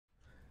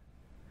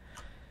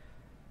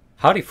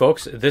Howdy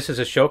folks, this is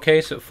a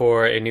showcase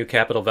for a new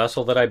capital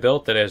vessel that I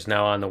built that is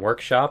now on the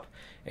workshop,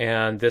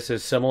 and this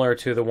is similar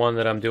to the one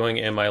that I'm doing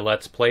in my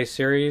Let's Play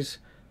series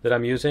that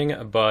I'm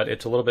using, but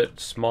it's a little bit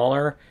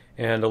smaller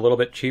and a little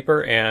bit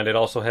cheaper, and it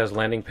also has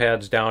landing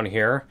pads down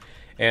here.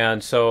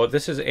 And so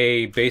this is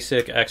a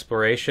basic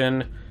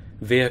exploration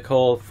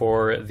vehicle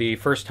for the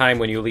first time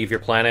when you leave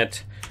your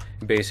planet.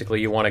 Basically,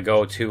 you want to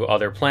go to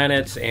other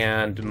planets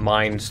and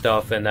mine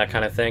stuff and that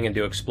kind of thing and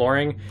do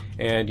exploring,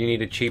 and you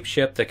need a cheap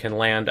ship that can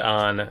land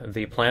on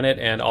the planet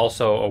and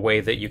also a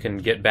way that you can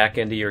get back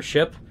into your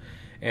ship.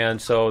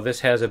 And so this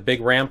has a big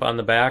ramp on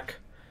the back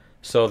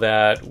so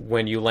that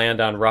when you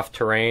land on rough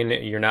terrain,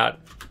 you're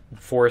not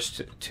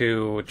forced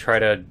to try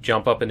to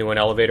jump up into an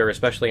elevator,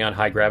 especially on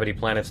high gravity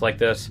planets like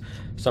this.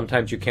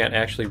 Sometimes you can't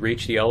actually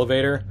reach the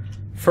elevator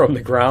from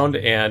the ground,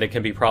 and it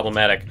can be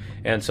problematic.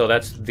 And so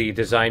that's the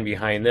design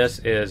behind this,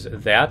 is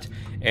that.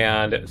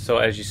 And so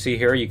as you see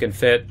here, you can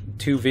fit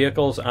two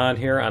vehicles on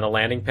here on the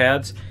landing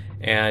pads,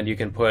 and you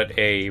can put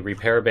a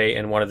repair bay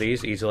in one of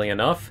these easily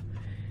enough.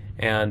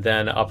 And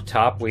then up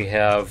top we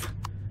have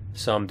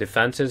some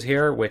defenses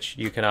here, which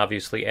you can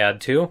obviously add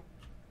to.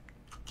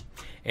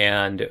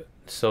 And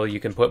so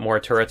you can put more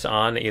turrets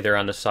on, either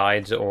on the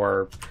sides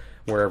or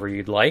wherever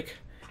you'd like.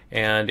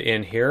 And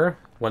in here,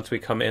 once we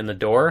come in the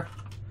door,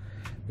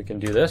 we can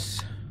do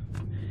this.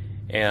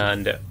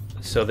 And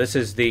so this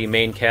is the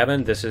main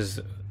cabin. This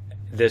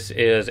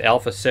is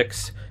Alpha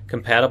 6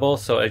 compatible,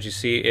 so as you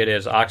see, it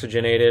is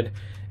oxygenated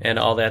and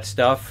all that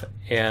stuff.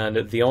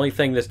 And the only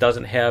thing this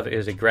doesn't have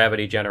is a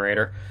gravity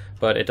generator,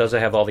 but it does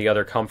have all the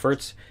other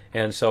comforts.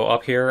 And so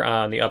up here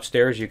on the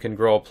upstairs, you can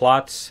grow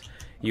plots.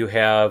 You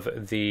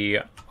have the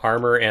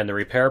armor and the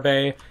repair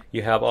bay.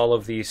 You have all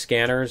of the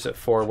scanners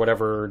for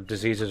whatever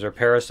diseases or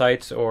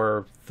parasites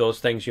or those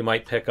things you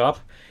might pick up,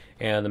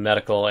 and the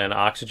medical and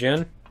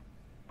oxygen.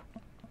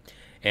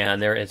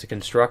 And there is a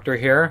constructor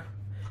here,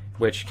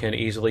 which can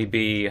easily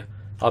be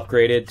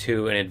upgraded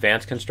to an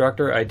advanced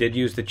constructor. I did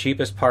use the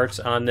cheapest parts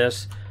on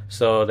this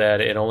so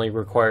that it only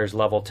requires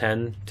level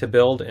 10 to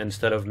build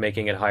instead of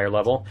making it higher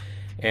level.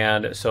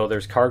 And so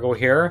there's cargo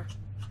here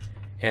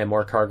and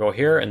more cargo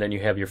here, and then you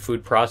have your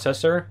food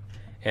processor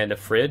and a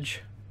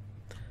fridge,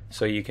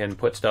 so you can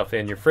put stuff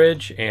in your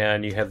fridge,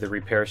 and you have the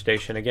repair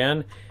station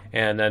again,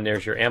 and then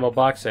there's your ammo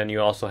box, and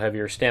you also have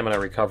your stamina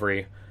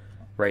recovery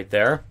right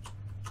there.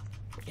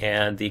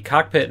 And the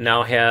cockpit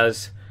now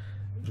has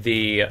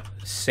the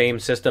same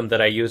system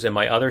that I use in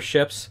my other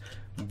ships.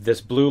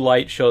 This blue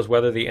light shows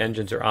whether the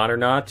engines are on or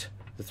not,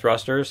 the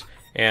thrusters.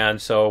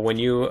 And so when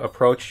you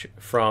approach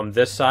from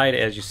this side,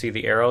 as you see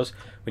the arrows,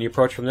 when you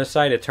approach from this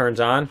side, it turns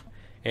on,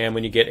 and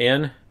when you get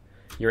in,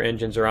 your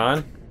engines are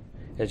on,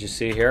 as you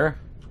see here.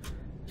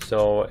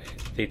 So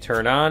they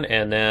turn on,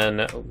 and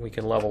then we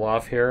can level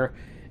off here,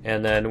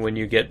 and then when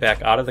you get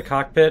back out of the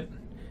cockpit,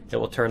 it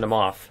will turn them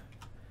off,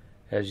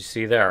 as you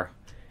see there.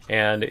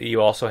 And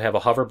you also have a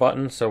hover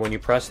button, so when you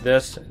press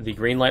this, the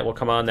green light will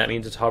come on. That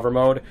means it's hover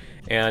mode,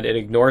 and it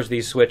ignores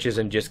these switches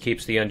and just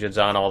keeps the engines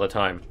on all the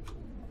time.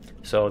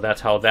 So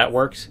that's how that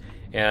works.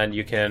 And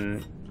you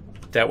can,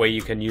 that way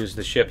you can use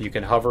the ship. You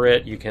can hover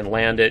it, you can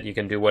land it, you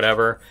can do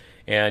whatever,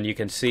 and you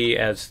can see,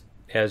 as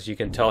you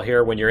can tell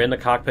here, when you're in the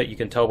cockpit, you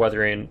can tell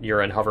whether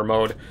you're in hover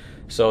mode,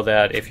 so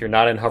that if you're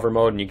not in hover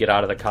mode and you get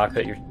out of the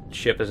cockpit, your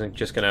ship isn't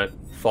just going to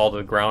fall to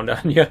the ground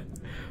on you,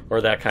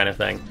 or that kind of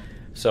thing.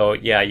 So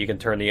yeah, you can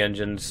turn the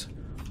engines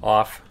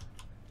off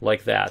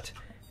like that.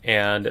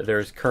 And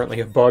there's currently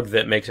a bug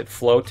that makes it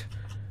float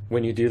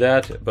when you do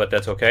that, but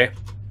that's okay.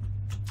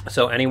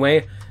 So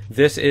anyway,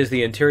 this is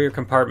the interior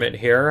compartment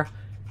here.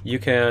 You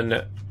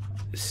can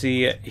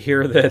see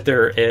here that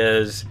there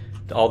is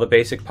all the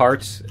basic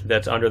parts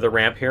that's under the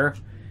ramp here.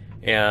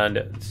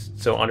 And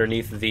so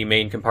underneath the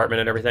main compartment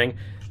and everything,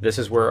 this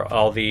is where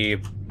all the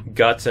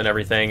guts and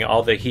everything,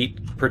 all the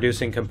heat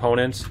producing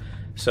components.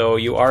 So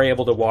you are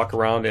able to walk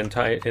around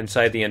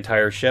inside the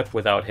entire ship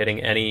without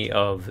hitting any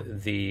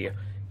of the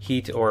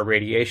heat or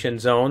radiation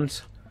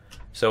zones.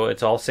 So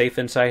it's all safe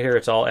inside here.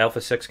 It's all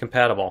Alpha 6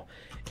 compatible.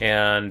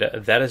 And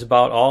that is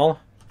about all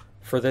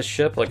for this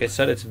ship. Like I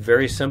said, it's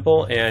very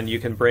simple, and you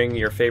can bring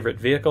your favorite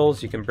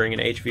vehicles. You can bring an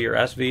HV or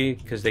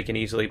SV, because they can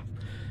easily...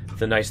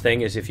 The nice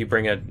thing is if you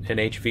bring an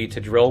HV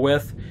to drill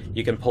with,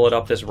 you can pull it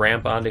up this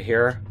ramp onto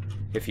here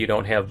if you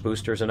don't have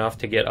boosters enough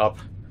to get up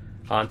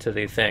onto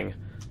the thing.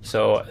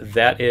 So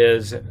that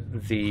is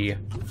the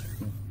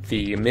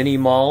Mini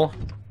Maul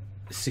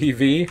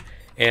CV.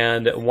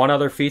 And one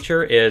other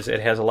feature is it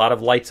has a lot of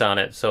lights on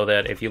it, so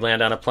that if you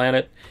land on a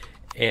planet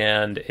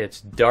and it's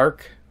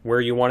dark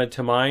where you wanted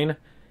to mine,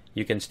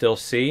 you can still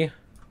see. You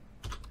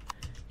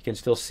can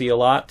still see a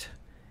lot,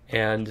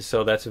 and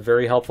so that's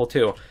very helpful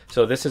too.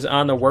 So this is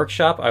on the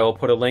workshop. I will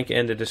put a link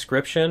in the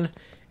description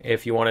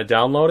if you want to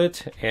download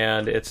it,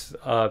 and it's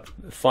a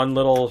fun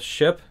little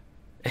ship,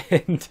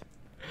 and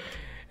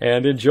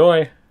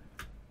enjoy.